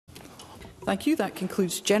Thank you. That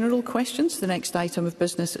concludes general questions. The next item of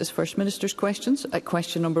business is First Minister's questions. At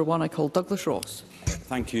question number 1, I call Douglas Ross.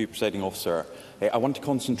 Thank you, Presiding Officer. I want to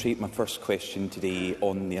concentrate my first question today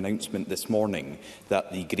on the announcement this morning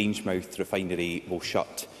that the Grangemouth refinery will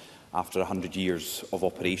shut after 100 years of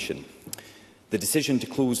operation. The decision to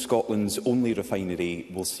close Scotland's only refinery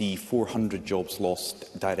will see 400 jobs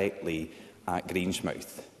lost directly at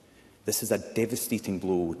Grangemouth. This is a devastating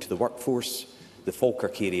blow to the workforce, the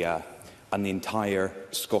Falkirk area and the entire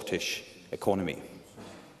Scottish economy.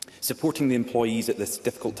 Supporting the employees at this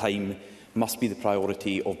difficult time must be the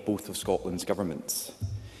priority of both of Scotland's governments.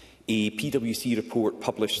 A PwC report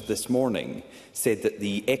published this morning said that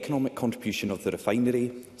the economic contribution of the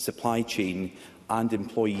refinery, supply chain and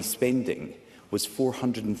employee spending was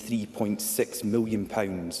 £403.6 million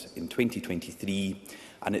in 2023,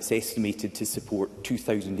 and it's estimated to support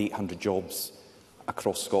 2,800 jobs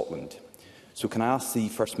across Scotland. So can I ask the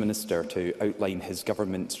First Minister to outline his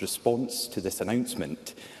government's response to this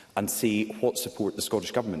announcement and say what support the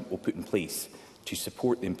Scottish Government will put in place to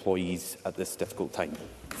support the employees at this difficult time?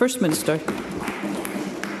 First Minister.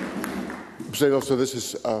 President Officer, this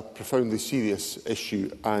is a profoundly serious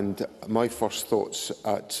issue, and my first thoughts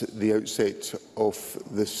at the outset of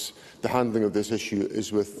the handling of this issue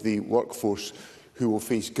is with the workforce who will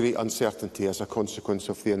face great uncertainty as a consequence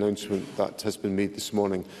of the announcement that has been made this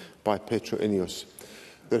morning by Petro Ineos.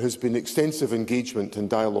 There has been extensive engagement and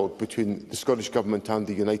dialogue between the Scottish Government and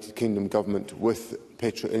the United Kingdom Government with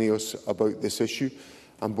Petro Ineos about this issue,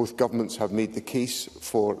 and both governments have made the case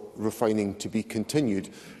for refining to be continued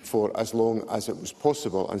for as long as it was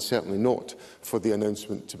possible, and certainly not for the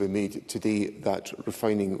announcement to be made today that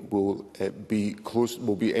refining will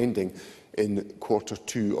be ending in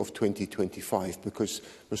Q2 of 2025, because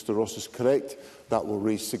Mr Ross is correct, that will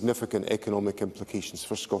raise significant economic implications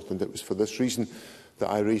for Scotland. It was for this reason that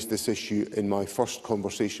I raised this issue in my first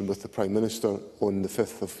conversation with the Prime Minister on the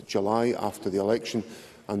 5th of July after the election,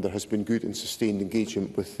 and there has been good and sustained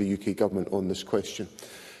engagement with the UK Government on this question.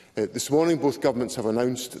 This morning, both governments have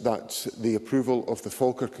announced that the approval of the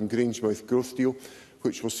Falkirk and Grangemouth growth deal,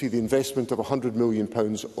 which will see the investment of £100 million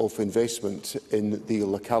of investment in the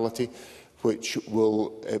locality, which will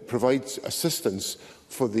provide assistance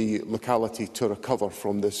for the locality to recover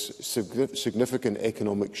from this significant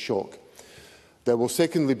economic shock. There will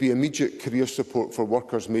secondly be immediate career support for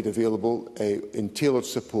workers made available in tailored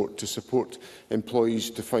support to support employees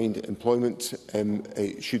to find employment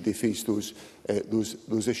should they face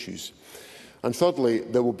those issues. And thirdly,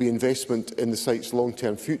 there will be investment in the site's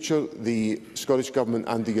long-term future. The Scottish Government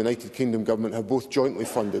and the United Kingdom Government have both jointly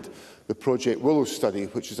funded the Project Willow study,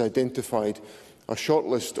 which has identified a short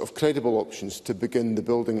list of credible options to begin the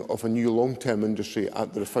building of a new long-term industry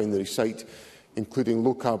at the refinery site, including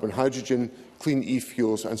low-carbon hydrogen, clean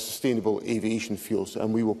e-fuels and sustainable aviation fuels.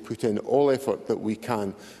 And we will put in all effort that we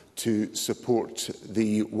can to support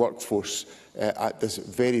the workforce at this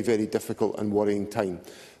very, very difficult and worrying time.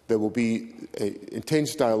 There will be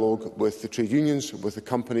intense dialogue with the trade unions, with the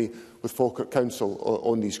company, with Falkirk Council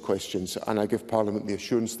on these questions, and I give Parliament the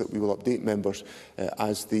assurance that we will update members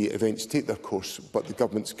as the events take their course. But the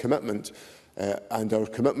Government's commitment and our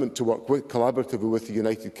commitment to work collaboratively with the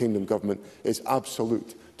United Kingdom Government is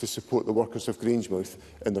absolute to support the workers of Grangemouth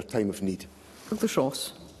in their time of need. Douglas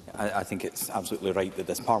Ross. I think it's absolutely right that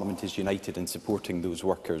this Parliament is united in supporting those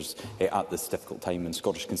workers at this difficult time, and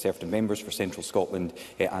Scottish Conservative members for Central Scotland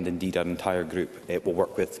and indeed our entire group will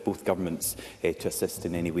work with both governments to assist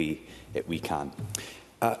in any way we can.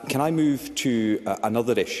 Can I move to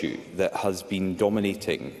another issue that has been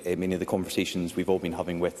dominating many of the conversations we've all been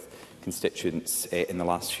having with constituents in the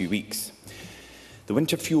last few weeks? The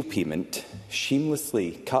winter fuel payment,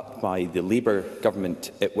 shamelessly cut by the Labour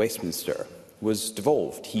government at Westminster, was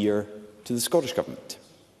devolved here to the Scottish Government.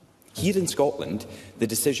 Here in Scotland, the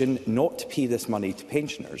decision not to pay this money to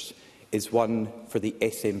pensioners is one for the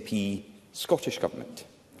SNP Scottish Government.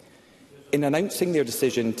 In announcing their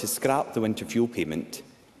decision to scrap the winter fuel payment,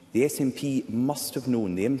 the SNP must have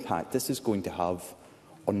known the impact this is going to have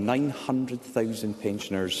on 900,000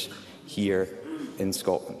 pensioners here in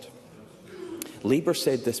Scotland. Labour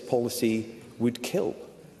said this policy would kill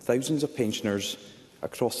thousands of pensioners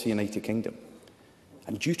across the United Kingdom.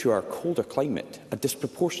 And due to our colder climate, a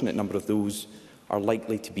disproportionate number of those are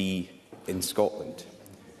likely to be in Scotland.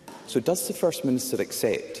 So does the First Minister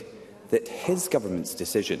accept that his government's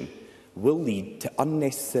decision will lead to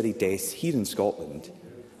unnecessary deaths here in Scotland?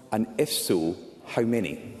 And if so, how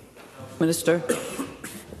many? Minister.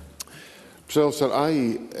 Sir,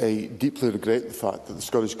 I deeply regret the fact that the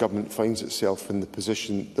Scottish Government finds itself in the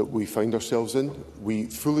position that we find ourselves in. We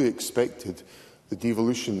fully expected the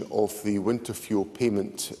devolution of the winter fuel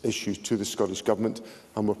payment issue to the Scottish Government,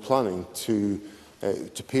 and we're planning to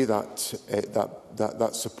pay that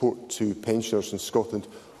support to pensioners in Scotland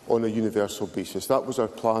on a universal basis. That was our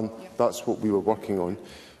plan. That's what we were working on.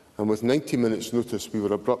 And with 90 minutes' notice, we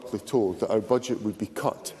were abruptly told that our budget would be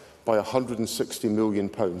cut by £160 million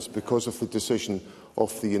because of the decision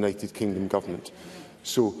of the United Kingdom Government.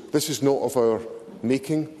 So this is not of our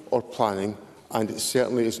making or planning, and it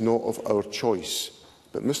certainly is not of our choice.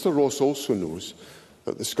 But Mr Ross also knows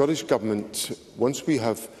that the Scottish Government, once we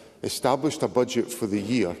have established a budget for the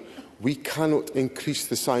year, we cannot increase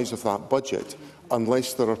the size of that budget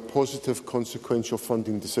unless there are positive consequential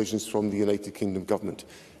funding decisions from the United Kingdom Government.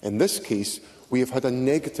 In this case, we have had a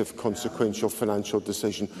negative consequential financial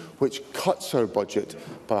decision which cuts our budget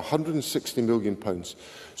by £160 million.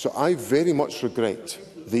 So I very much regret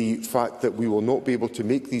the fact that we will not be able to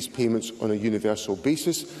make these payments on a universal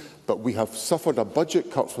basis, but we have suffered a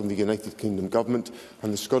budget cut from the United Kingdom Government,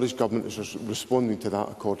 and the Scottish Government is responding to that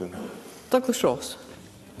accordingly. Douglas Ross.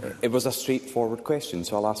 It was a straightforward question,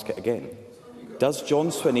 so I'll ask it again. Does John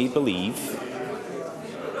Swinney believe...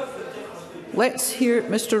 Let's hear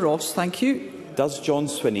Mr Ross, thank you. Does John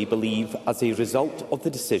Swinney believe, as a result of the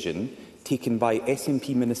decision taken by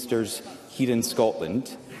SNP ministers here in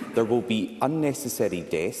Scotland, there will be unnecessary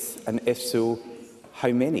deaths, and if so, how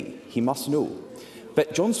many? He must know.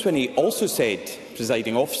 But John Swinney also said,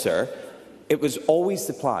 Presiding Officer, it was always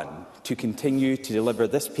the plan to continue to deliver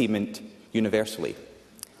this payment universally.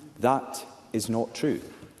 That is not true.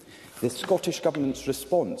 The Scottish Government's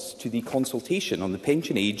response to the consultation on the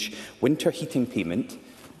pension age winter heating payment,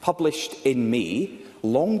 published in May,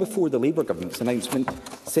 long before the Labour Government's announcement,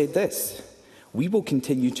 said this: "We will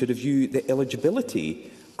continue to review the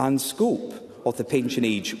eligibility and scope of the pension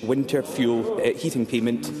age winter fuel heating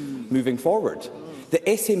payment moving forward." The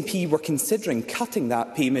SNP were considering cutting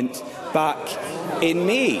that payment back in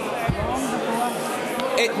May.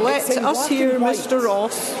 Let us hear Mr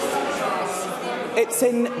Ross. It's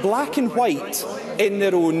in black and white in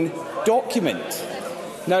their own document.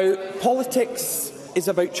 Now, politics is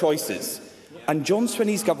about choices, and John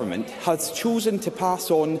Swinney's government has chosen to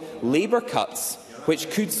pass on Labour cuts which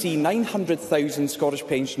could see 900,000 Scottish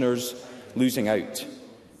pensioners losing out.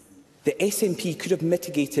 The SNP could have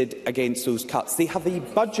mitigated against those cuts. They have a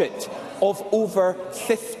budget of over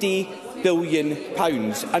 £50 billion,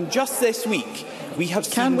 and just this week we have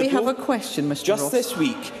seen... Can we have a question, Mr Just Ross? this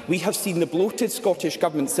week we have seen the bloated Scottish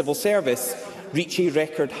Government civil service reach a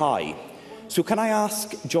record high. So can I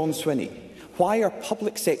ask John Swinney, why are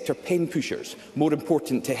public sector pen pushers more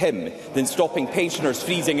important to him than stopping pensioners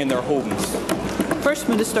freezing in their homes? First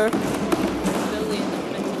Minister.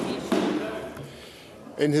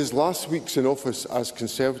 In his last weeks in office as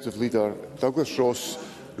Conservative leader, Douglas Ross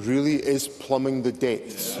really is plumbing the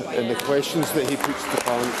depths in the questions that he puts to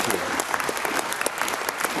Parliament today.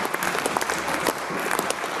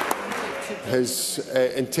 His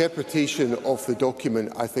interpretation of the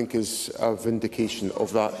document, I think, is a vindication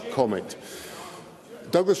of that comment.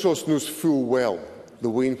 Douglas Ross knows full well the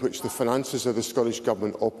way in which the finances of the Scottish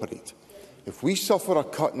Government operate. If we suffer a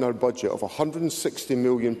cut in our budget of £160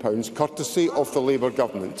 million, courtesy of the Labour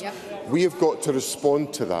Government, we have got to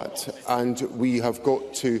respond to that, and we have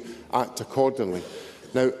got to act accordingly.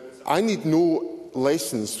 Now, I need no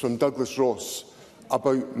lessons from Douglas Ross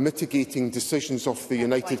about mitigating decisions of the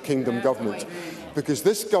United Kingdom Government, because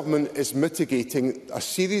this government is mitigating a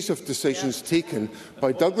series of decisions taken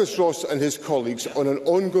by Douglas Ross and his colleagues on an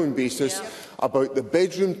ongoing basis about the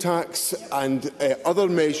bedroom tax and other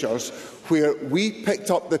measures where we picked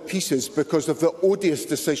up the pieces because of the odious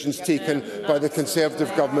decisions taken by the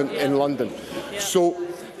Conservative Government in London. So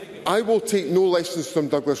I will take no lessons from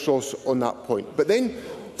Douglas Ross on that point. But then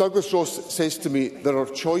Douglas Ross says to me there are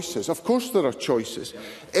choices. Of course there are choices.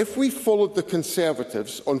 If we followed the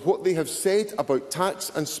Conservatives on what they have said about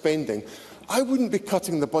tax and spending, I wouldn't be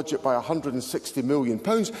cutting the budget by £160 million.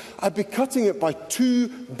 I'd be cutting it by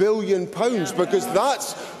 £2 billion, because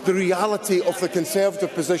that's the reality of the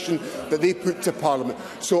Conservative position that they put to Parliament.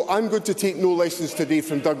 So I'm going to take no lessons today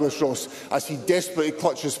from Douglas Ross as he desperately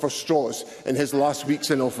clutches for straws in his last weeks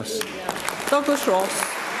in office. Douglas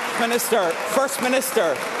Ross. First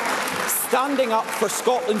Minister, standing up for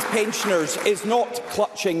Scotland's pensioners is not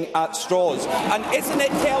clutching at straws. And isn't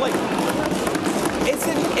it telling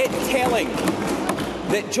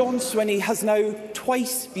that John Swinney has now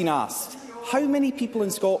twice been asked how many people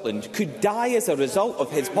in Scotland could die as a result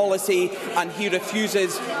of his policy, and he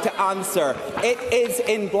refuses to answer. It is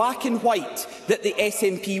in black and white that the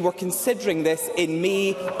SNP were considering this in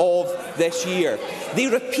May of this year. They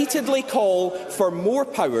repeatedly call for more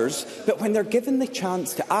powers, but when they're given the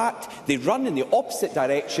chance to act, they run in the opposite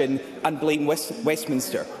direction and blame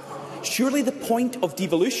Westminster. Surely the point of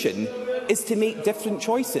devolution is to make different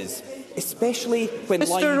choices, especially when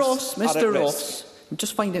lives are at risk. I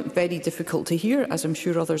just find it very difficult to hear, as I'm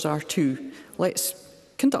sure others are too. Let's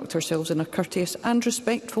conduct ourselves in a courteous and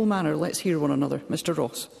respectful manner. Let's hear one another. Mr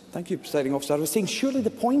Ross. Thank you, Presiding Officer. I was saying surely the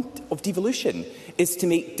point of devolution is to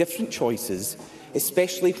make different choices,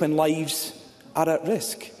 especially when lives are at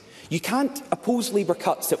risk. You can't oppose Labour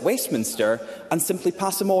cuts at Westminster and simply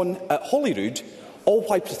pass them on at Holyrood, all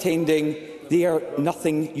while pretending they are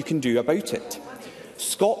nothing you can do about it.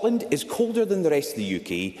 Scotland is colder than the rest of the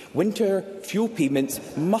UK. Winter fuel payments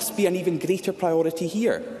must be an even greater priority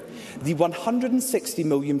here. The £160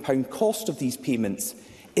 million cost of these payments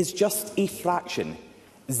is just a fraction,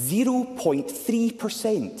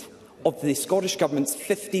 0.3% of the Scottish Government's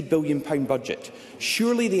 £50 billion budget.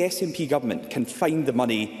 Surely the SNP Government can find the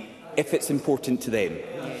money if it's important to them.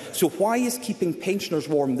 So why is keeping pensioners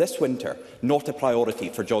warm this winter not a priority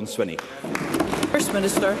for John Swinney? First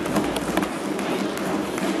Minister.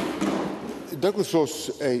 Douglas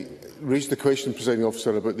Ross raised the question, Presiding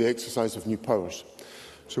Officer, about the exercise of new powers.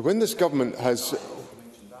 So when this government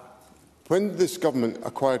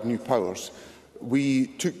acquired new powers, we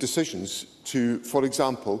took decisions to, for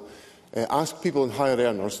example, ask people in higher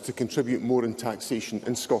earners to contribute more in taxation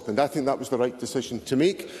in Scotland. I think that was the right decision to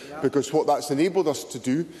make, because what that's enabled us to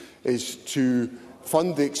do is to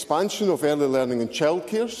fund the expansion of early learning and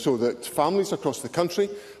childcare, so that families across the country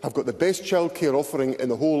have got the best childcare offering in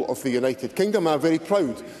the whole of the United Kingdom. I am very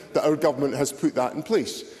proud that our government has put that in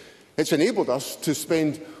place. It's enabled us to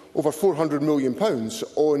spend over £400 million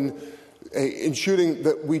on ensuring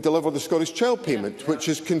that we deliver the Scottish Child Payment, which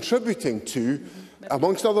is contributing to,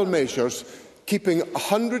 amongst other measures, keeping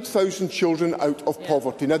 100,000 children out of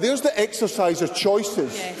poverty. Now, there's the exercise of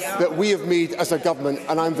choices that we have made as a government,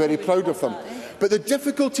 and I'm very proud of them. But the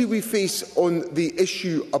difficulty we face on the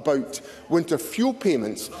issue about winter fuel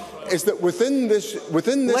payments is that within this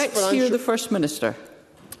hear the First Minister.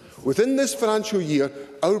 Within this financial year,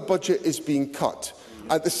 our budget is being cut,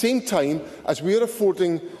 at the same time as we are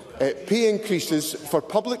affording pay increases for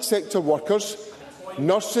public sector workers,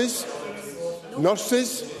 nurses.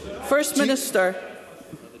 First Minister.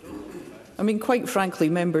 I mean, quite frankly,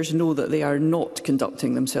 members know that they are not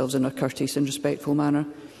conducting themselves in a courteous and respectful manner.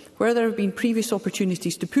 Where there have been previous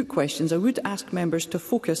opportunities to put questions, I would ask members to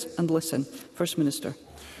focus and listen. First Minister.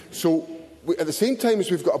 So, at the same time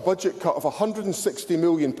as we've got a budget cut of £160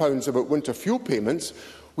 million about winter fuel payments,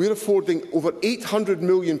 we are affording over £800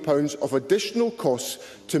 million of additional costs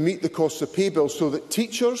to meet the costs of pay bills, so that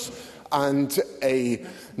teachers and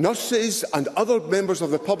nurses and other members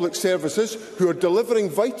of the public services who are delivering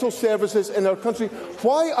vital services in our country.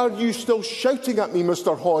 Why are you still shouting at me,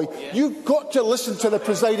 Mr Hoy? You've got to listen to the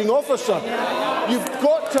presiding officer. You've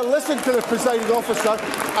got to listen to the presiding officer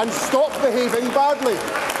and stop behaving badly.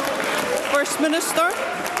 First Minister.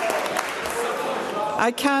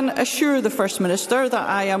 I can assure the First Minister that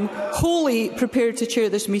I am wholly prepared to chair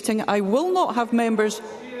this meeting. I will not have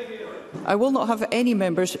any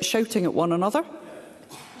members shouting at one another.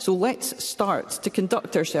 So let's start to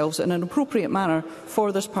conduct ourselves in an appropriate manner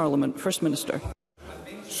for this Parliament. First Minister.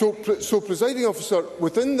 So, Presiding Officer,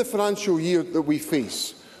 within the financial year that we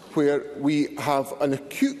face, where we have an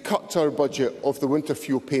acute cut to our budget of the winter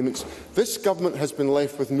fuel payments, this government has been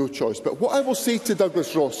left with no choice. But what I will say to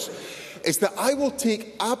Douglas Ross is that I will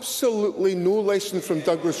take absolutely no lesson from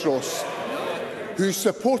Douglas Ross, who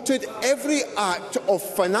supported every act of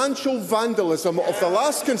financial vandalism of the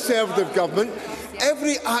last Conservative government,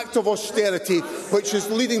 every act of austerity which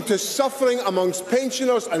is leading to suffering amongst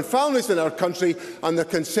pensioners and families in our country, and the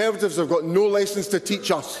Conservatives have got no lessons to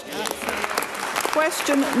teach us.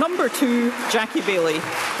 Question number 2, Jackie Baillie.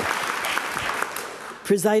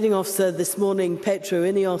 Presiding Officer, this morning Petro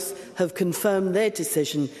Ineos have confirmed their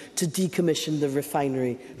decision to decommission the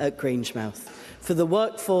refinery at Grangemouth. For the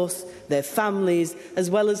workforce, their families, as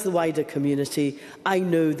well as the wider community, I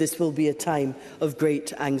know this will be a time of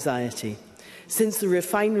great anxiety. Since the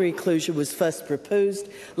refinery closure was first proposed,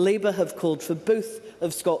 Labour have called for both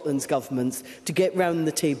of Scotland's governments to get round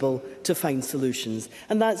the table to find solutions.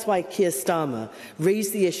 And that's why Keir Starmer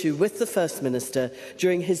raised the issue with the First Minister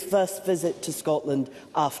during his first visit to Scotland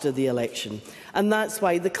after the election. And that's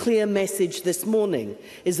why the clear message this morning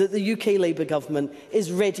is that the UK Labour Government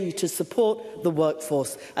is ready to support the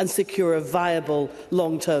workforce and secure a viable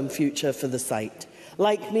long-term future for the site.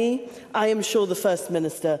 Like me, I am sure the First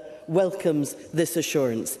Minister welcomes this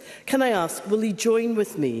assurance. Can I ask, will he join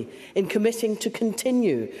with me in committing to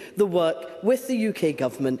continue the work with the UK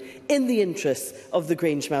Government in the interests of the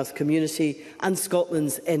Grangemouth community and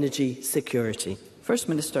Scotland's energy security? First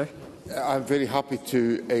Minister. I'm very happy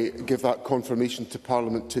to give that confirmation to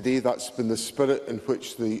Parliament today. That's been the spirit in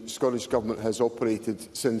which the Scottish Government has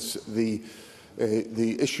operated since the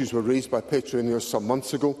issues were raised by Petra Ineos some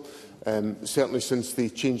months ago. Certainly since the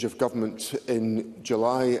change of government in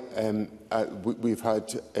July, we've had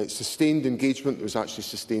sustained engagement. There was actually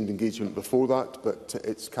sustained engagement before that, but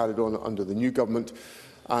it's carried on under the new government.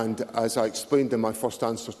 And as I explained in my first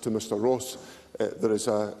answer to Mr Ross, there is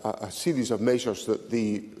a series of measures that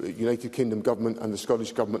the United Kingdom Government and the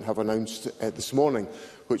Scottish Government have announced this morning,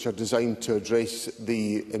 which are designed to address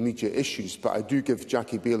the immediate issues. But I do give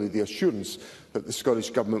Jackie Baillie the assurance that the Scottish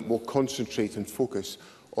Government will concentrate and focus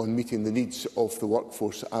on meeting the needs of the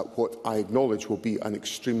workforce at what I acknowledge will be an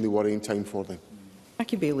extremely worrying time for them.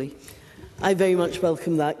 Jackie Baillie. I very much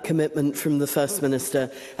welcome that commitment from the First Minister.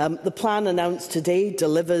 The plan announced today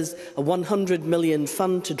delivers a £100 million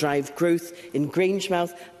fund to drive growth in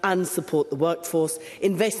Grangemouth and support the workforce,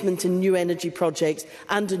 investment in new energy projects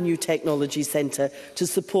and a new technology centre to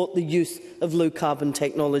support the use of low-carbon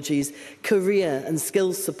technologies, career and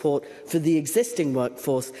skills support for the existing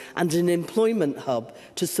workforce and an employment hub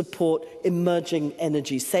to support emerging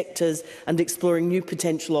energy sectors and exploring new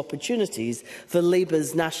potential opportunities for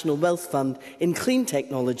Labour's National Wealth Fund in clean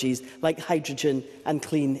technologies like hydrogen and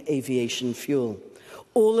clean aviation fuel.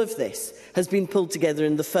 All of this has been pulled together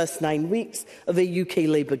in the first 9 weeks of a UK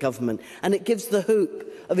Labour government, and it gives the hope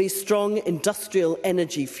of a strong industrial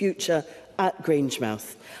energy future at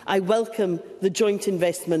Grangemouth. I welcome the joint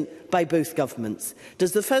investment by both governments.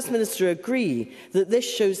 Does the First Minister agree that this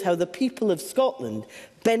shows how the people of Scotland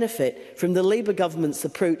benefit from the Labour government's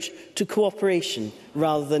approach to cooperation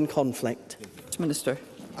rather than conflict? Minister.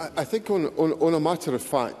 I think on a matter of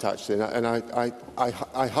fact, actually, and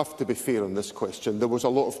I have to be fair on this question, there was a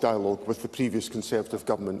lot of dialogue with the previous Conservative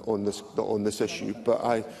government on this issue. But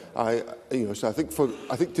so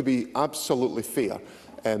I think to be absolutely fair,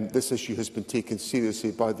 this issue has been taken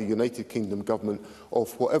seriously by the United Kingdom Government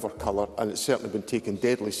of whatever colour, and it's certainly been taken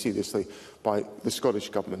deadly seriously by the Scottish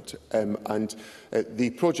Government. The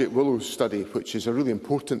Project Willow study, which is a really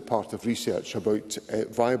important part of research about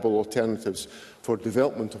viable alternatives for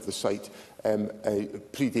development of the site,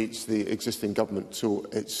 predates the existing government, so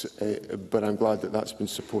but I'm glad that that's been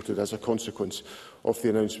supported as a consequence of the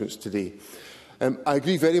announcements today. I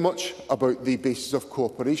agree very much about the basis of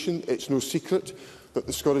cooperation. It's no secret that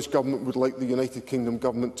the Scottish Government would like the United Kingdom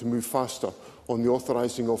Government to move faster on the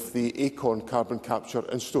authorising of the Acorn carbon capture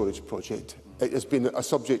and storage project. It has been a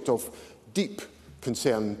subject of deep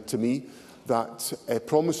concern to me that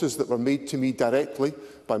promises that were made to me directly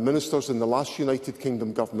by ministers in the last United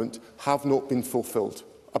Kingdom Government have not been fulfilled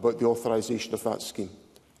about the authorisation of that scheme.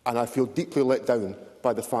 And I feel deeply let down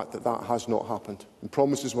by the fact that that has not happened. And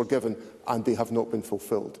promises were given and they have not been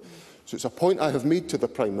fulfilled. So it's a point I have made to the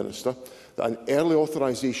Prime Minister that an early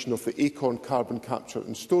authorisation of the Acorn carbon capture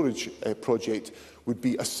and storage project would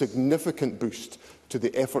be a significant boost to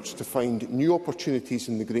the efforts to find new opportunities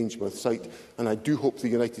in the Grangemouth site, and I do hope the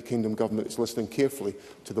United Kingdom Government is listening carefully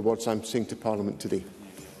to the words I'm saying to Parliament today.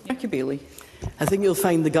 Jackie Baillie. I think you'll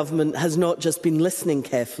find the government has not just been listening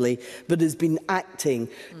carefully, but has been acting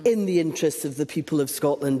in the interests of the people of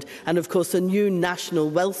Scotland. And of course, a new National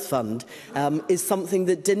Wealth Fund is something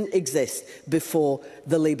that didn't exist before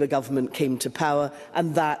the Labour government came to power,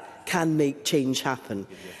 and that can make change happen.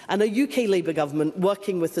 And a UK Labour government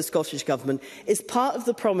working with the Scottish Government is part of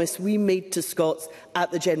the promise we made to Scots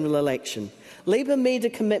at the general election. Labour made a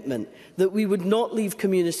commitment that we would not leave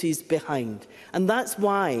communities behind. And that's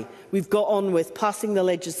why we've got on with passing the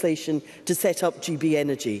legislation to set up GB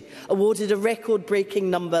Energy, awarded a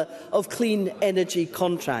record-breaking number of clean energy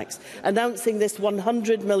contracts, announcing this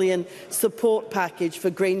 £100 million support package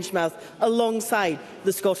for Grangemouth alongside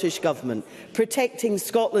the Scottish Government, protecting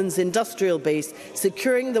Scotland's industrial base,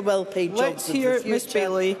 securing the well-paid jobs of the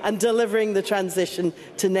future and delivering the transition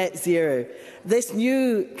to net zero. This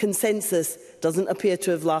new consensus doesn't appear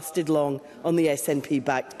to have lasted long on the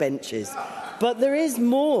SNP-backed benches. But there is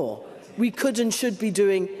more. we could and should be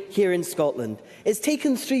doing here in Scotland. It's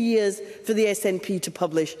taken 3 years for the SNP to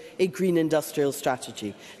publish a green industrial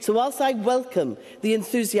strategy. So whilst I welcome the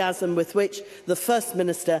enthusiasm with which the First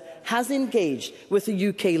Minister has engaged with the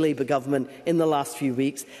UK Labour government in the last few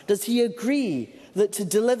weeks, does he agree that to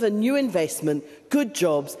deliver new investment, good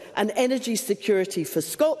jobs and energy security for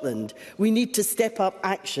Scotland, we need to step up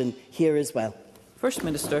action here as well? First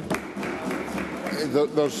Minister.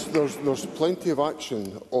 There's plenty of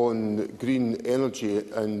action on green energy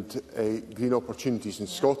and green opportunities in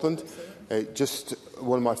Scotland. Just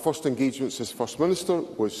one of my first engagements as First Minister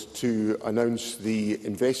was to announce the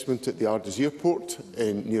investment at the Ardres Airport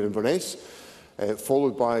near Inverness,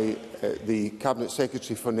 followed by the Cabinet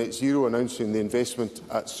Secretary for Net Zero announcing the investment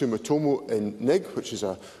at Sumitomo in Nig, which is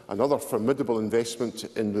another formidable investment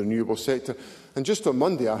in the renewable sector. And just on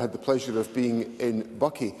Monday, I had the pleasure of being in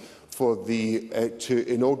Buckie for to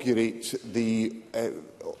inaugurate the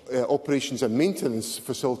operations and maintenance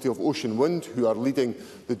facility of Ocean Wind, who are leading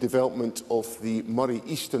the development of the Murray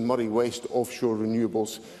East and Murray West offshore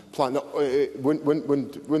renewables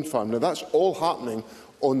wind farm. Now, that's all happening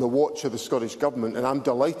on the watch of the Scottish Government, and I'm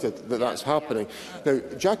delighted that that's happening. Now,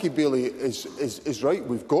 Jackie Baillie is right.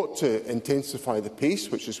 We've got to intensify the pace,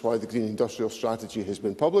 which is why the Green Industrial Strategy has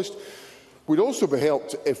been published. We'd also be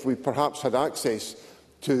helped if we perhaps had access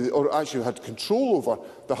to, or actually had control over,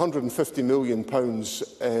 the £150 million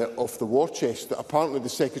of the war chest that apparently the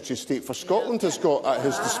Secretary of State for Scotland has got at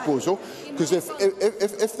his disposal. Because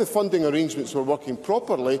if the funding arrangements were working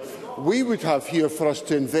properly, we would have here for us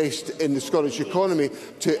to invest in the Scottish economy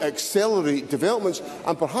to accelerate developments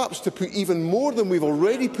and perhaps to put even more than we've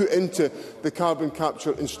already put into the carbon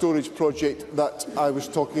capture and storage project that I was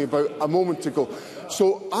talking about a moment ago.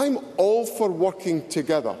 So I'm all for working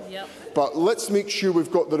together. Yep. But let's make sure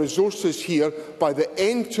we've got the resources here by the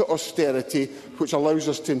end to austerity, which allows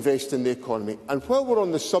us to invest in the economy. And while we're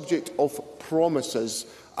on the subject of promises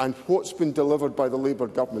and what's been delivered by the Labour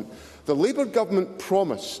government, the Labour government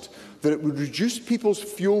promised that it would reduce people's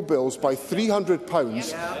fuel bills by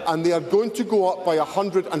 £300, and they are going to go up by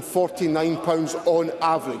 £149 on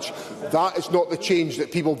average. That is not the change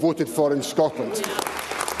that people voted for in Scotland.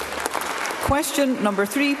 Question number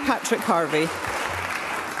 3, Patrick Harvie.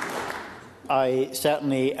 I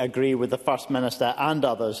certainly agree with the First Minister and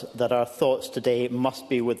others that our thoughts today must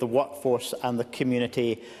be with the workforce and the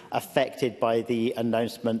community affected by the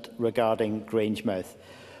announcement regarding Grangemouth.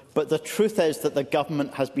 But the truth is that the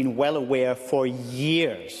Government has been well aware for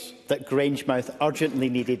years that Grangemouth urgently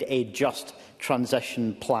needed a just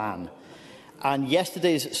transition plan. And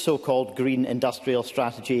yesterday's so-called Green Industrial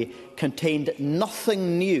Strategy contained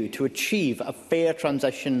nothing new to achieve a fair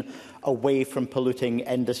transition away from polluting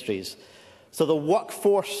industries. So the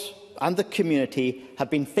workforce and the community have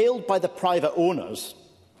been failed by the private owners,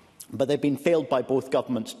 but they've been failed by both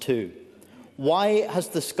governments too. Why has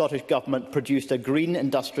the Scottish Government produced a green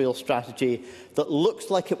industrial strategy that looks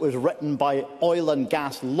like it was written by oil and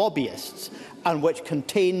gas lobbyists and which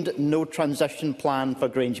contained no transition plan for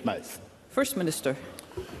Grangemouth? First Minister.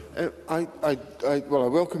 I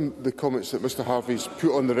welcome the comments that Mr Harvie's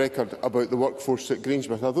put on the record about the workforce at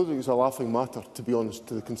Grangemouth. I don't think it's a laughing matter, to be honest,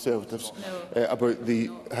 to the Conservatives about the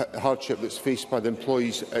hardship that's faced by the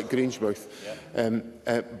employees at Grangemouth.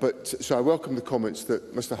 So I welcome the comments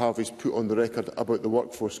that Mr Harvie's put on the record about the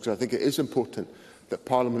workforce, because I think it is important that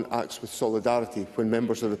Parliament acts with solidarity when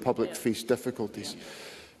members of the public face difficulties.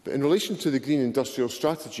 But in relation to the Green Industrial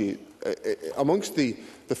Strategy, amongst the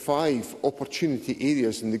 5 opportunity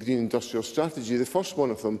areas in the Green Industrial Strategy, the first one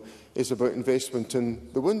of them is about investment in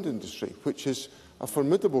the wind industry, which is a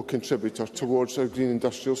formidable contributor towards our Green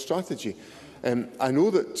Industrial Strategy. I know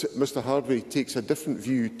that Mr Harvie takes a different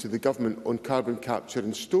view to the Government on carbon capture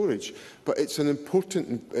and storage, but it's an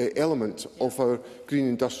important element of our Green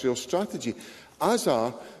Industrial Strategy, as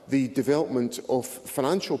are the development of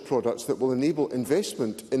financial products that will enable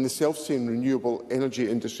investment in the self-same renewable energy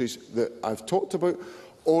industries that I've talked about,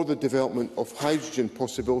 or the development of hydrogen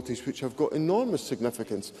possibilities, which have got enormous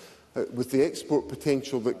significance with the export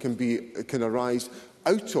potential that can arise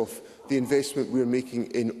out of the investment we are making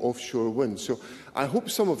in offshore wind. So I hope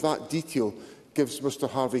some of that detail gives Mr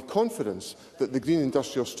Harvie confidence that the Green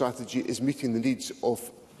Industrial Strategy is meeting the needs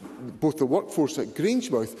of both the workforce at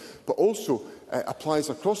Grangemouth, but also applies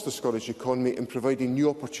across the Scottish economy in providing new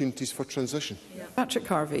opportunities for transition. Patrick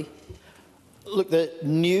Harvie. Look, the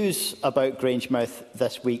news about Grangemouth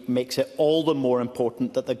this week makes it all the more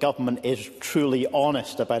important that the Government is truly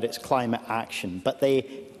honest about its climate action, but they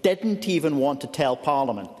didn't even want to tell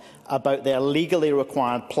Parliament about their legally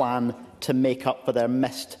required plan to make up for their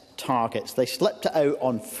missed targets. They slipped it out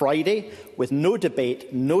on Friday with no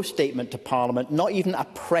debate, no statement to Parliament, not even a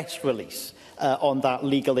press release on that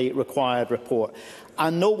legally required report.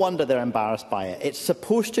 And no wonder they're embarrassed by it. It's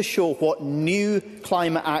supposed to show what new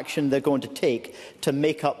climate action they're going to take to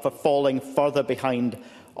make up for falling further behind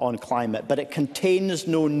on climate. But it contains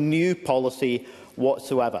no new policy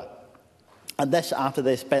whatsoever. And this after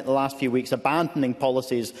they spent the last few weeks abandoning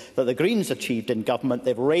policies that the Greens achieved in government.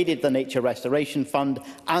 They've raided the Nature Restoration Fund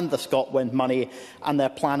and the ScotWind money, and they're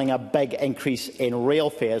planning a big increase in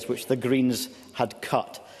rail fares, which the Greens had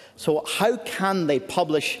cut. So how can they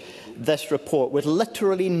publish this report with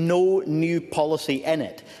literally no new policy in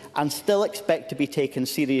it and still expect to be taken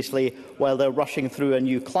seriously while they're rushing through a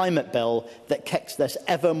new climate bill that kicks this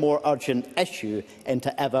ever more urgent issue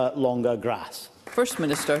into ever longer grass? First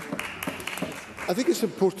Minister. I think it's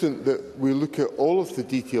important that we look at all of the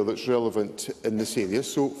detail that's relevant in this area.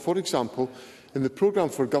 So, for example, in the programme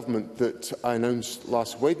for government that I announced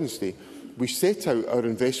last Wednesday, we set out our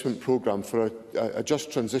investment programme for a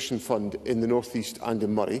Just Transition Fund in the North East and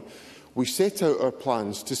in Moray. We set out our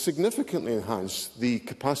plans to significantly enhance the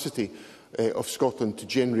capacity of Scotland to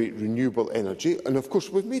generate renewable energy. And of course,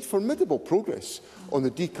 we've made formidable progress on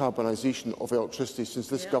the decarbonisation of electricity since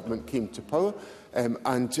this government came to power and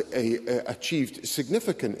achieved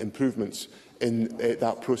significant improvements in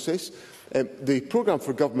that process. The programme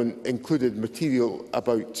for government included material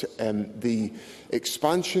about the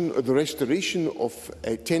expansion or the restoration of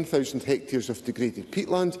 10,000 hectares of degraded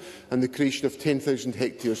peatland and the creation of 10,000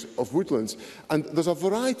 hectares of woodlands. And there's a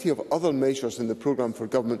variety of other measures in the programme for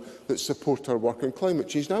government that support our work on climate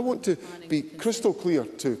change. And I want to be crystal clear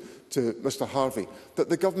to Mr Harvey that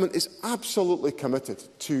the government is absolutely committed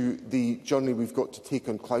to the journey we've got to take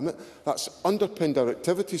on climate. That's underpinned our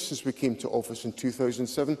activities since we came to office in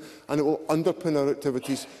 2007, and it will underpin our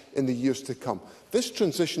activities in the years to come. This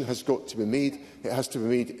transition has got to be made. It has to be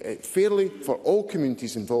made fairly for all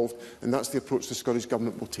communities involved, and that's the approach the Scottish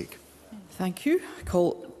Government will take. Thank you. I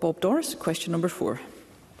call Bob Doris, question number 4.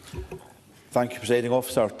 Thank you, Presiding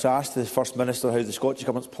Officer. To ask the First Minister how the Scottish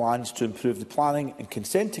Government's plans to improve the planning and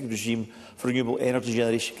consenting regime for renewable energy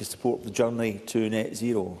generation can support the journey to net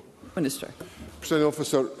zero. Minister. Presiding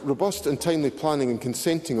Officer, robust and timely planning and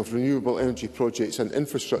consenting of renewable energy projects and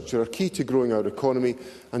infrastructure are key to growing our economy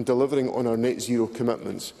and delivering on our net zero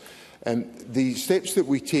commitments. The steps that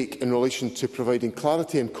we take in relation to providing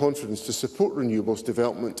clarity and confidence to support renewables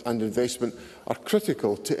development and investment are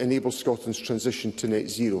critical to enable Scotland's transition to net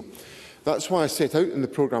zero. That's why I set out in the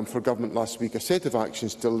programme for government last week a set of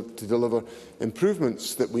actions to deliver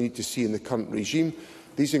improvements that we need to see in the current regime.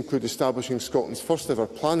 These include establishing Scotland's first ever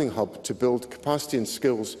planning hub to build capacity and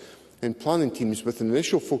skills in planning teams with an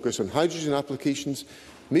initial focus on hydrogen applications,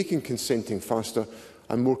 making consenting faster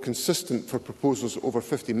and more consistent for proposals over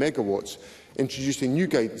 50 megawatts, introducing new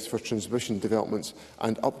guidance for transmission developments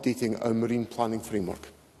and updating our marine planning framework.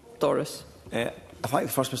 Doris. I thank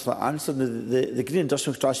the First Minister for that answer. The Green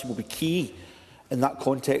Industrial Strategy will be key in that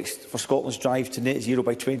context for Scotland's drive to net zero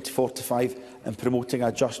by 2045 and promoting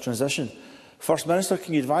a just transition. First Minister,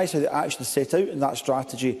 can you advise how the actions set out in that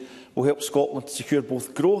strategy will help Scotland to secure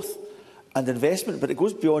both growth and investment? But it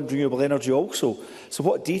goes beyond renewable energy also. So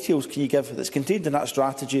what details can you give that's contained in that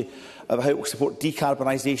strategy about how it will support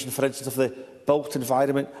decarbonisation, for instance, of the built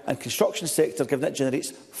environment and construction sector, given it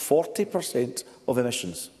generates 40% of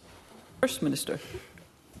emissions? First Minister.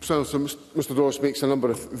 Mr Doris makes a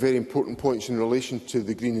number of very important points in relation to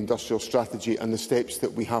the Green Industrial Strategy and the steps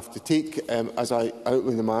that we have to take. As I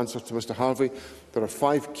outlined in my answer to Mr Harvey, there are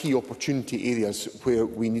 5 key opportunity areas where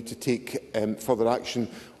we need to take further action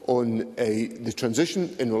on the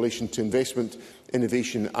transition in relation to investment,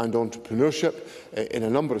 innovation and entrepreneurship in a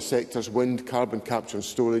number of sectors: wind, carbon capture and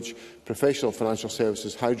storage, professional financial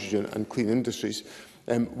services, hydrogen and clean industries.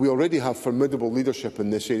 We already have formidable leadership in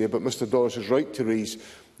this area, but Mr Doris is right to raise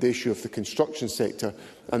the issue of the construction sector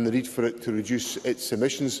and the need for it to reduce its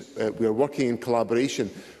emissions. We are working in collaboration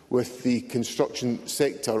with the construction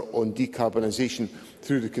sector on decarbonisation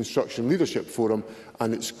through the Construction Leadership Forum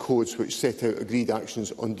and its codes which set out agreed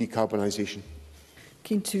actions on decarbonisation.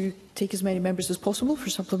 Keen to take as many members as possible for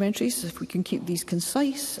supplementaries, if we can keep these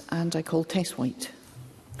concise, and I call Tess White.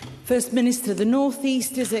 First Minister, the North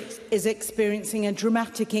East is experiencing a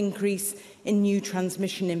dramatic increase in new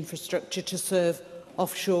transmission infrastructure to serve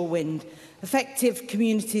offshore wind. Affected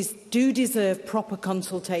communities do deserve proper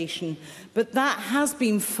consultation, but that has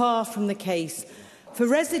been far from the case. For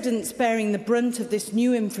residents bearing the brunt of this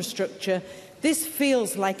new infrastructure, this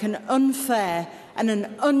feels like an unfair and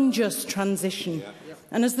an unjust transition.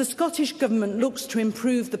 And as the Scottish Government looks to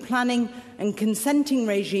improve the planning and consenting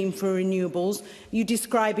regime for renewables, you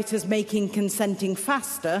describe it as making consenting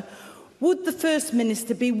faster. Would the First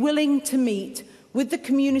Minister be willing to meet with the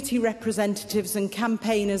community representatives and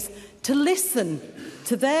campaigners to listen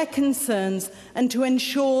to their concerns and to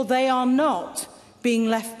ensure they are not being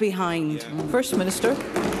left behind? First Minister.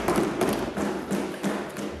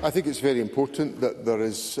 I think it's very important that there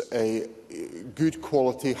is a good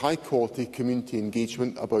quality, high quality community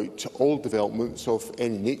engagement about all developments of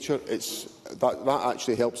any nature. That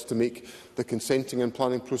actually helps to make the consenting and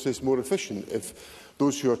planning process more efficient. If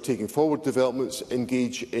those who are taking forward developments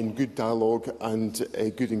engage in good dialogue and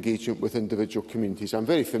good engagement with individual communities. I'm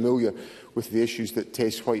very familiar with the issues that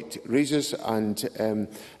Tess White raises, and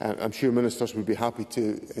I'm sure ministers would be happy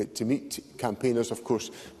to meet campaigners. Of course,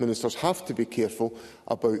 ministers have to be careful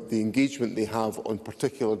about the engagement they have on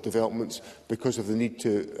particular developments because of the need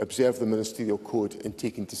to observe the ministerial code in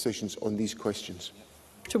taking decisions on these questions.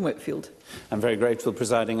 Tom Whitfield. I'm very grateful,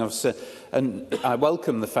 Presiding Officer, and I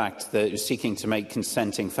welcome the fact that you're seeking to make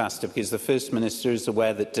consenting faster, because the First Minister is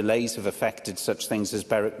aware that delays have affected such things as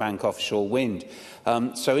Berwick Bank offshore wind.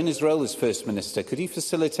 So in his role as First Minister, could he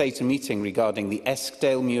facilitate a meeting regarding the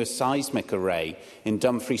Eskdale Muir seismic array in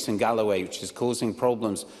Dumfries and Galloway, which is causing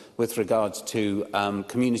problems with regards to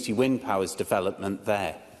community wind power's development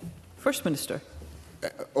there? First Minister.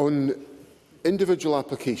 On individual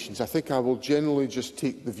applications, I think I will generally just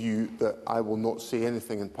take the view that I will not say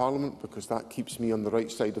anything in Parliament, because that keeps me on the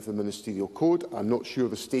right side of the ministerial code. I'm not sure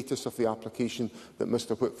the status of the application that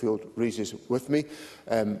Mr Whitfield raises with me,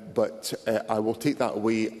 but I will take that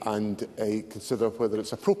away and consider whether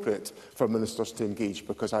it's appropriate for ministers to engage,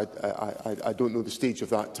 because I don't know the stage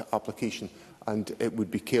of that application, and it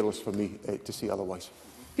would be careless for me to say otherwise.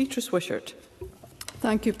 Beatrice Wishart.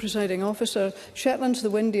 Thank you, Presiding Officer. Shetland's the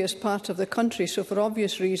windiest part of the country, so for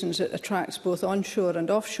obvious reasons it attracts both onshore and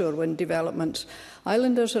offshore wind developments.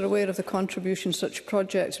 Islanders are aware of the contribution such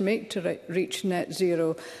projects make to reach net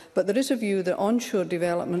zero, but there is a view that onshore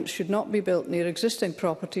developments should not be built near existing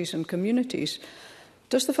properties and communities.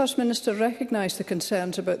 Does the First Minister recognise the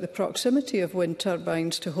concerns about the proximity of wind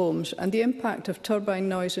turbines to homes and the impact of turbine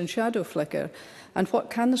noise and shadow flicker? And what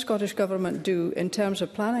can the Scottish Government do in terms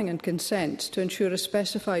of planning and consent to ensure a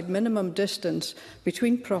specified minimum distance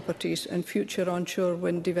between properties and future onshore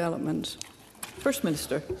wind developments? First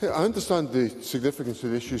Minister. I understand the significance of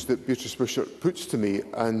the issues that Beatrice Wishart puts to me,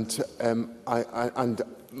 and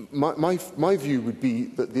my view would be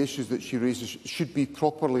that the issues that she raises should be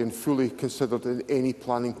properly and fully considered in any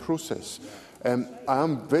planning process. I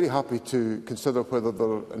am very happy to consider whether there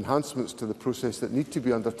are enhancements to the process that need to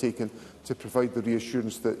be undertaken to provide the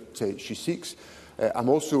reassurance that she seeks. I'm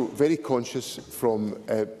also very conscious from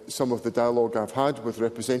some of the dialogue I've had with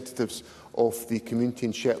representatives of the community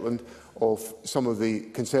in Shetland of some of the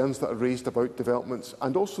concerns that are raised about developments,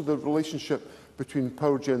 and also the relationship between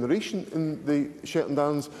power generation in the Shetland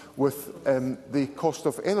Islands with the cost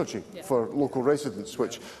of energy for local residents,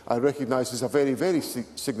 which I recognise is a very, very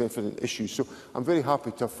significant issue. So I'm very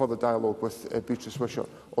happy to have further dialogue with Beatrice Wishart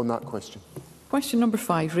on that question. Question number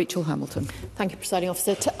 5, Rachel Hamilton. Thank you, Presiding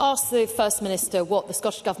Officer. To ask the First Minister what the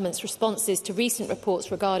Scottish Government's response is to recent reports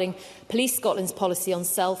regarding Police Scotland's policy on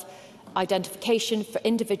self-identification for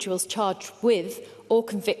individuals charged with or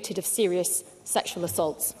convicted of serious sexual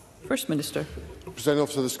assaults. First Minister. Presiding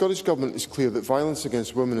Officer, the Scottish Government is clear that violence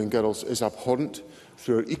against women and girls is abhorrent.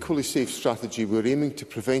 Through our Equally Safe strategy, we are aiming to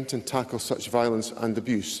prevent and tackle such violence and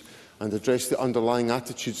abuse, and address the underlying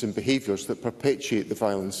attitudes and behaviours that perpetuate the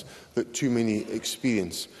violence that too many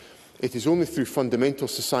experience. It is only through fundamental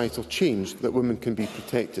societal change that women can be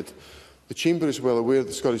protected. The Chamber is well aware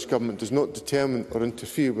the Scottish Government does not determine or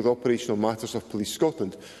interfere with operational matters of Police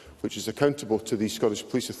Scotland, which is accountable to the Scottish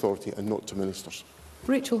Police Authority and not to ministers.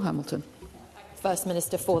 Rachel Hamilton. First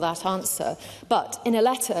Minister for that answer. But in a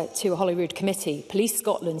letter to a Holyrood committee, Police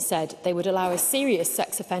Scotland said they would allow a serious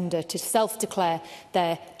sex offender to self-declare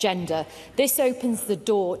their gender. This opens the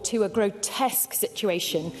door to a grotesque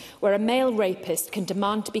situation where a male rapist can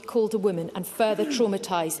demand to be called a woman and further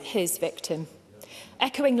traumatise his victim.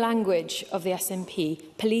 Echoing language of the SNP,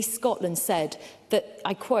 Police Scotland said that,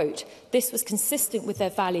 I quote, "This was consistent with their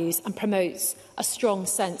values and promotes a strong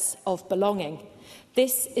sense of belonging."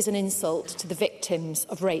 This is an insult to the victims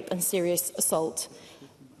of rape and serious assault.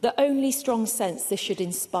 The only strong sense this should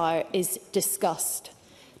inspire is disgust.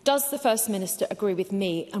 Does the First Minister agree with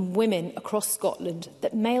me and women across Scotland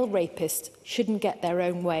that male rapists shouldn't get their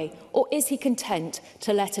own way? Or is he content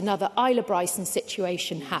to let another Isla Bryson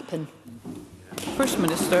situation happen? First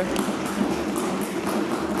Minister.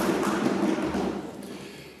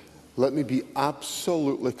 let me be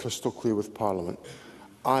absolutely crystal clear with Parliament.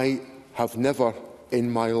 I have never in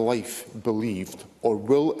my life believed, or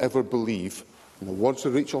will ever believe, in the words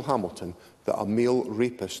of Rachel Hamilton, that a male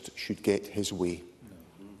rapist should get his way.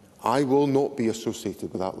 I will not be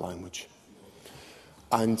associated with that language.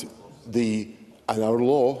 And our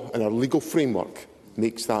law and our legal framework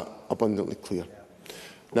makes that abundantly clear.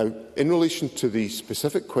 Now, in relation to the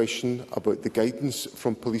specific question about the guidance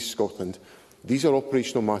from Police Scotland, these are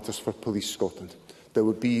operational matters for Police Scotland. There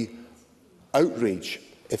would be outrage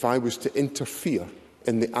if I was to interfere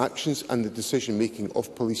in the actions and the decision-making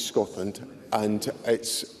of Police Scotland, and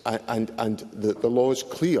the law is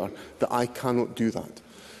clear that I cannot do that.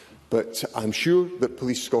 But I'm sure that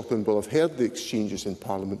Police Scotland will have heard the exchanges in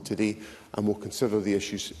Parliament today and will consider the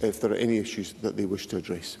issues, if there are any issues that they wish to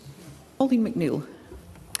address. Pauline McNeill.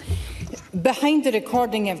 Behind the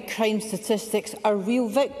recording of crime statistics are real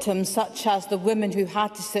victims, such as the women who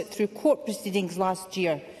had to sit through court proceedings last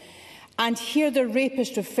year and hear their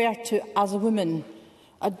rapist referred to as a woman.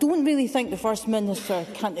 I don't really think the First Minister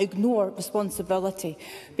can ignore responsibility,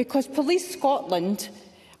 because Police Scotland,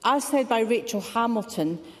 as said by Rachel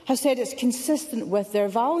Hamilton, has said it's consistent with their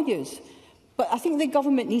values. But I think the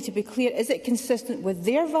government needs to be clear, is it consistent with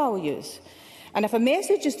their values? And if a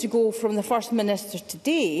message is to go from the First Minister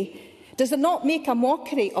today, does it not make a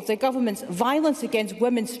mockery of the government's violence against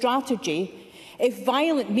women strategy if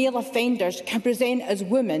violent male offenders can present as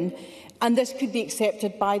women and this could be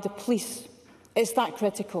accepted by the police? Is that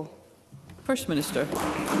critical? First Minister.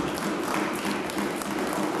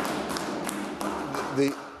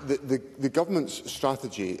 The government's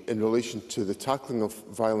strategy in relation to the tackling of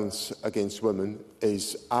violence against women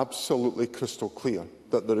is absolutely crystal clear,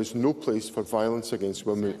 that there is no place for violence against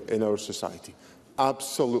women in our society.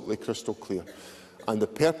 Absolutely crystal clear. And the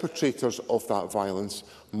perpetrators of that violence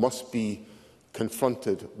must be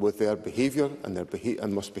confronted with their behaviour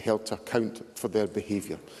and must be held to account for their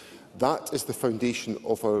behaviour. That is the foundation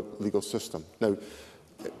of our legal system. Now,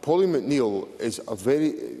 Pauline McNeill is a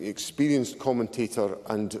very experienced commentator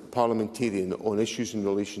and parliamentarian on issues in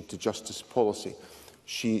relation to justice policy.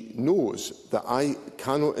 She knows that I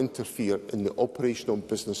cannot interfere in the operational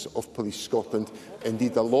business of Police Scotland.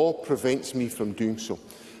 Indeed, the law prevents me from doing so.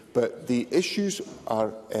 But the issues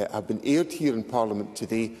have been aired here in Parliament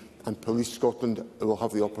today, and Police Scotland will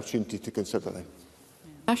have the opportunity to consider them.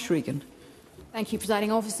 Ash Regan. Thank you,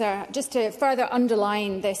 Presiding Officer. Just to further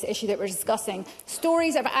underline this issue that we're discussing,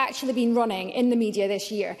 stories have actually been running in the media this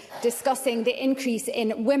year discussing the increase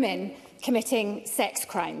in women committing sex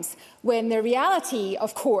crimes, when the reality,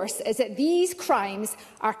 of course, is that these crimes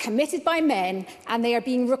are committed by men and they are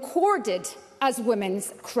being recorded as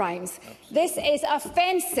women's crimes. This is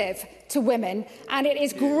offensive to women, and it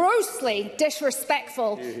is grossly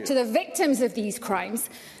disrespectful to the victims of these crimes.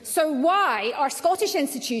 So why are Scottish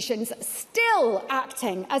institutions still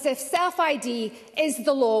acting as if self-ID is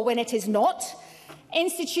the law when it is not?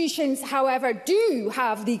 Institutions, however, do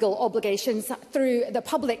have legal obligations through the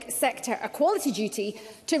public sector equality duty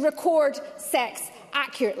to record sex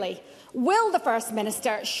accurately. Will the First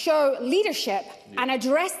Minister show leadership and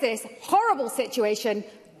address this horrible situation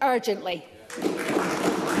urgently?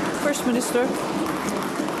 First Minister.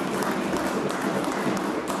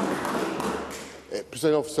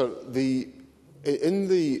 Presiding Officer, in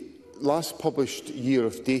the last published year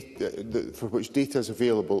of data for which data is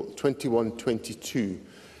available, 21-22,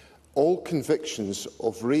 all convictions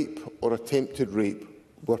of rape or attempted rape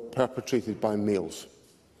were perpetrated by males.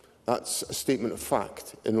 That's a statement of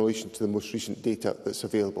fact in relation to the most recent data that's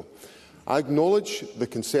available. I acknowledge the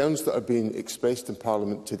concerns that are being expressed in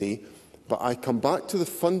Parliament today, but I come back to the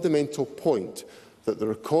fundamental point that the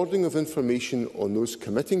recording of information on those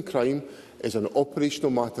committing crime is an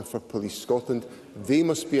operational matter for Police Scotland. They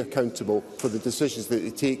must be accountable for the decisions that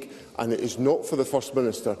they take, and it is not for the First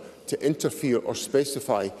Minister to interfere or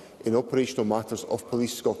specify in operational matters of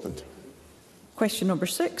Police Scotland. Question number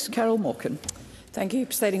 6, Carol Mockin. Thank you,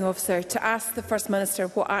 Presiding Officer. To ask the First Minister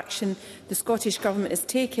what action the Scottish Government is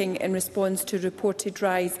taking in response to reported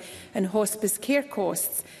rise in hospice care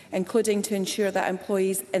costs, including to ensure that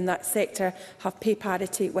employees in that sector have pay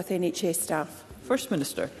parity with NHS staff. First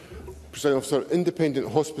Minister. Presiding Officer,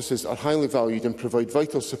 independent hospices are highly valued and provide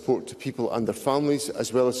vital support to people and their families,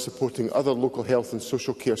 as well as supporting other local health and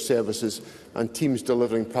social care services and teams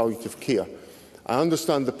delivering palliative care. I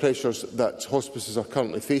understand the pressures that hospices are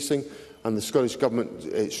currently facing, and the Scottish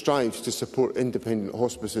Government strives to support independent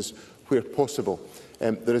hospices where possible.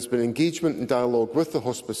 There has been engagement and dialogue with the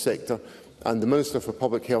hospice sector, and the Minister for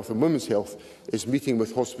Public Health and Women's Health is meeting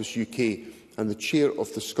with Hospice UK and the Chair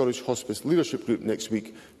of the Scottish Hospice Leadership Group next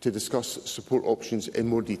week to discuss support options in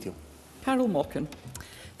more detail. Carol Mockin.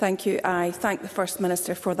 Thank you. I thank the First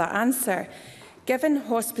Minister for that answer. Given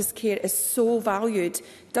hospice care is so valued,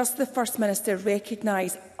 does the First Minister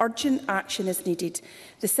recognise urgent action is needed?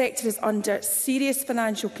 The sector is under serious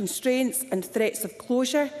financial constraints and threats of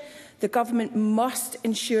closure. The Government must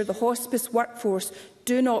ensure the hospice workforce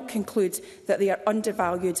do not conclude that they are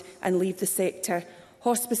undervalued and leave the sector.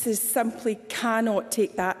 Hospices simply cannot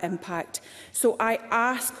take that impact. So I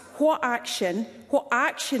ask, what action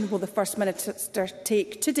will the First Minister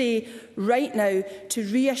take today, right now, to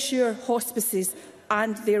reassure hospices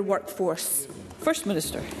and their workforce? First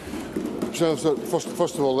Minister.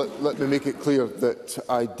 First of all, let me make it clear that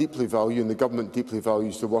I deeply value, and the Government deeply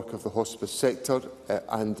values, the work of the hospice sector,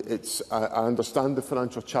 and I understand the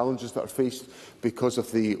financial challenges that are faced because of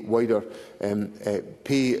the wider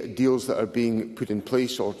pay deals that are being put in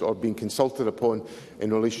place or being consulted upon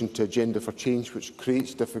in relation to Agenda for Change, which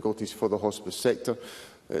creates difficulties for the hospice sector.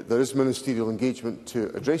 There is ministerial engagement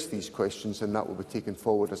to address these questions, and that will be taken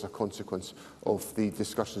forward as a consequence of the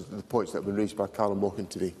discussions, the points that have been raised by Carol Mockin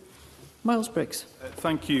today. Miles Briggs.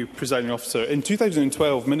 Thank you, Presiding Officer. In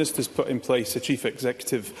 2012, Ministers put in place a Chief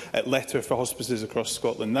Executive letter for hospices across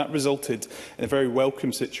Scotland. That resulted in a very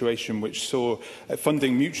welcome situation which saw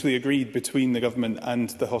funding mutually agreed between the Government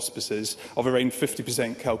and the hospices of around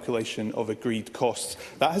 50% calculation of agreed costs.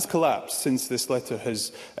 That has collapsed since this letter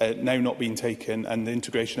has now not been taken, and the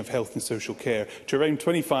integration of health and social care, to around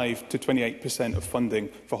 25 to 28% of funding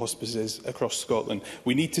for hospices across Scotland.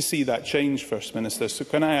 We need to see that change, First Minister. So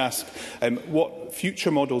can I ask, what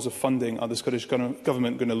future models of funding are the Scottish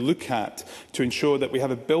Government going to look at to ensure that we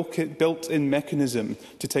have a built-in mechanism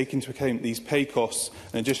to take into account these pay costs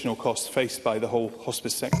and additional costs faced by the whole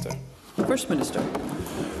hospice sector? First Minister.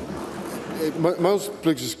 Miles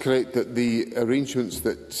Briggs is correct that the arrangements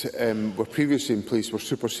that were previously in place were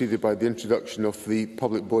superseded by the introduction of the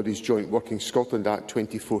Public Bodies Joint Working Scotland Act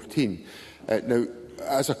 2014. Now,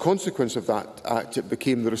 as a consequence of that Act, it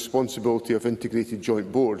became the responsibility of integrated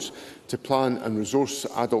joint boards to plan and resource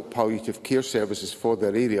adult palliative care services for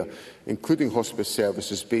their area, including hospice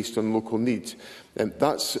services based on local needs.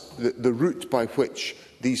 That's the route by which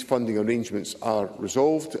these funding arrangements are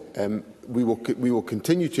resolved. We will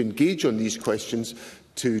continue to engage on these questions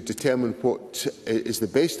to determine what is the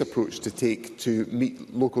best approach to take to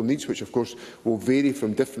meet local needs, which of course will vary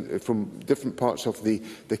from different parts of the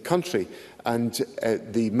country. And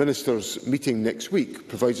the Ministers' meeting next week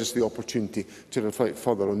provides us the opportunity to reflect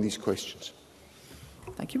further on these questions.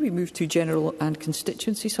 Thank you. We move to general and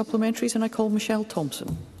constituency supplementaries, and I call Michelle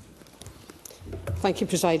Thompson. Thank you,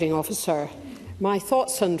 Presiding Officer. My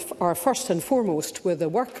thoughts are first and foremost with the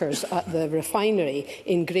workers at the refinery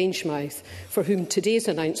in Grangemouth, for whom today's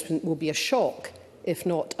announcement will be a shock, if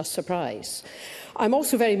not a surprise. I'm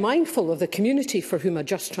also very mindful of the community for whom a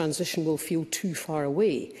just transition will feel too far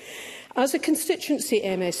away. As a constituency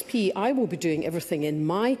MSP, I will be doing everything in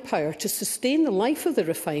my power to sustain the life of the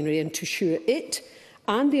refinery and to ensure it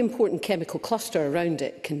and the important chemical cluster around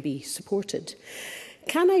it can be supported.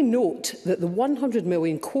 Can I note that the £100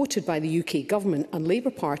 million quoted by the UK Government and Labour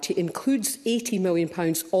Party includes £80 million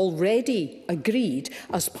already agreed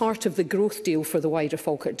as part of the growth deal for the wider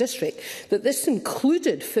Falkirk district, that this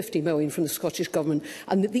included £50 million from the Scottish Government,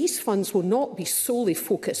 and that these funds will not be solely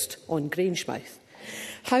focused on Grangemouth?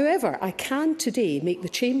 However, I can today make the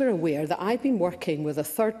Chamber aware that I've been working with a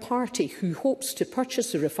third party who hopes to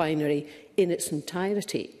purchase the refinery in its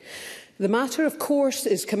entirety. The matter, of course,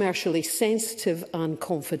 is commercially sensitive and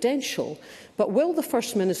confidential, but will the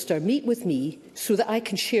First Minister meet with me so that I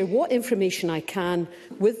can share what information I can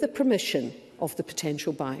with the permission of the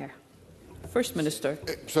potential buyer? First Minister.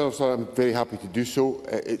 I'm very happy to do so.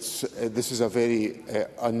 This is a very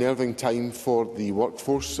unnerving time for the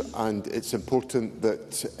workforce, and it's important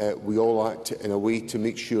that we all act in a way to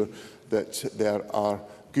make sure that there are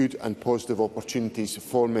good and positive opportunities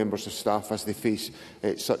for members of staff as they face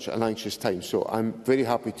such an anxious time. So I'm very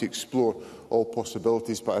happy to explore all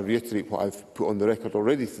possibilities, but I reiterate what I've put on the record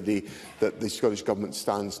already today, that the Scottish Government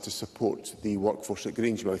stands to support the workforce at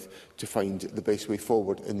Grangemouth to find the best way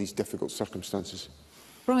forward in these difficult circumstances.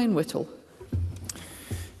 Brian Whittle.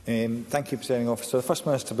 Thank you, Presiding Officer. The First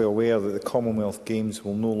Minister will be aware that the Commonwealth Games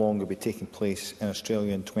will no longer be taking place in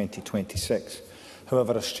Australia in 2026.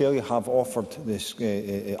 However, Australia have offered this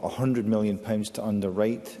 £100 million to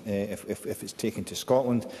underwrite if it's taken to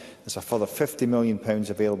Scotland. There's a further £50 million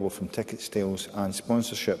available from ticket sales and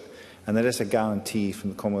sponsorship, and there is a guarantee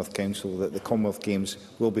from the Commonwealth Council that the Commonwealth Games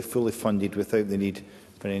will be fully funded without the need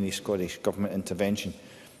for any Scottish Government intervention.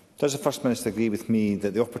 Does the First Minister agree with me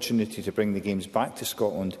that the opportunity to bring the Games back to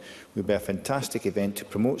Scotland would be a fantastic event to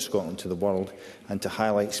promote Scotland to the world and to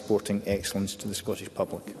highlight sporting excellence to the Scottish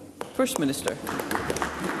public? First Minister.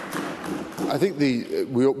 I think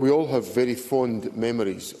we all have very fond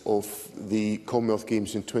memories of the Commonwealth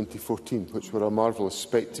Games in 2014, which were a marvellous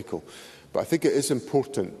spectacle. But I think it is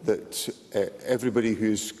important that everybody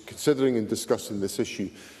who is considering and discussing this issue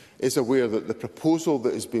is aware that the proposal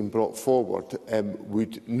that has been brought forward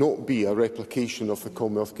would not be a replication of the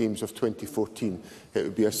Commonwealth Games of 2014. It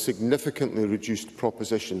would be a significantly reduced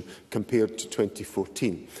proposition compared to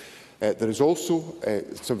 2014. There is also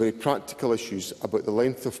some very practical issues about the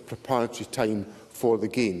length of preparatory time for the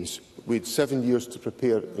Games. We had 7 years to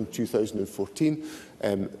prepare in 2014.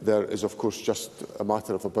 There is, of course, just a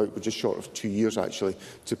matter of just short of 2 years, actually,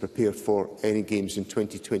 to prepare for any Games in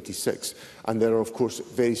 2026. And there are, of course,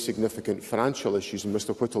 very significant financial issues, and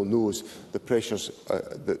Mr Whittle knows the pressures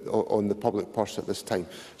on the public purse at this time.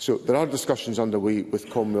 So there are discussions underway with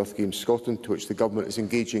Commonwealth Games Scotland, to which the Government is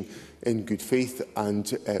engaging in good faith,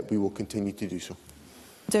 and we will continue to do so.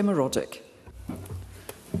 Emma Roddick.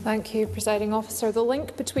 Thank you, Presiding Officer. The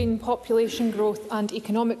link between population growth and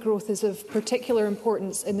economic growth is of particular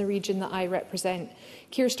importance in the region that I represent.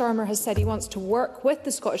 Keir Starmer has said he wants to work with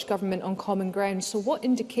the Scottish Government on common ground. So what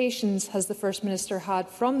indications has the First Minister had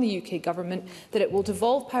from the UK Government that it will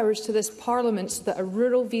devolve powers to this Parliament so that a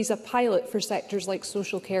rural visa pilot for sectors like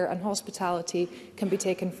social care and hospitality can be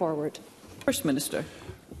taken forward? First Minister.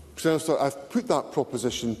 Minister, I've put that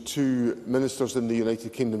proposition to ministers in the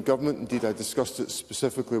United Kingdom Government. Indeed, I discussed it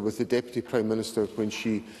specifically with the Deputy Prime Minister when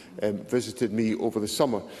she visited me over the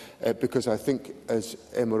summer, because I think, as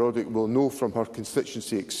Emma Roddick will know from her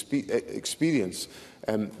constituency experience,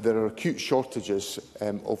 there are acute shortages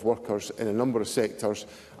of workers in a number of sectors,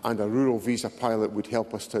 and a rural visa pilot would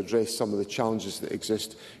help us to address some of the challenges that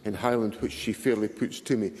exist in Highland, which she fairly puts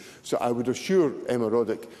to me. So I would assure Emma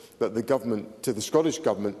Roddick that the Scottish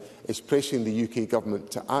Government is pressing the UK Government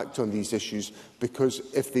to act on these issues, because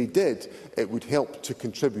if they did, it would help to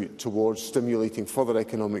contribute towards stimulating further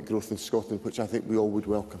economic growth in Scotland, which I think we all would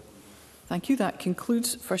welcome. Thank you. That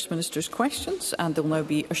concludes First Minister's questions, and there will now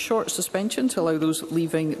be a short suspension to allow those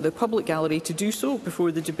leaving the public gallery to do so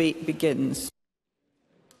before the debate begins.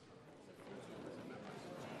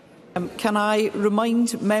 Can I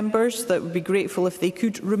remind members that would be grateful if they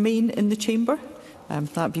could remain in the chamber?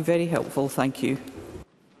 That would be very helpful. Thank you.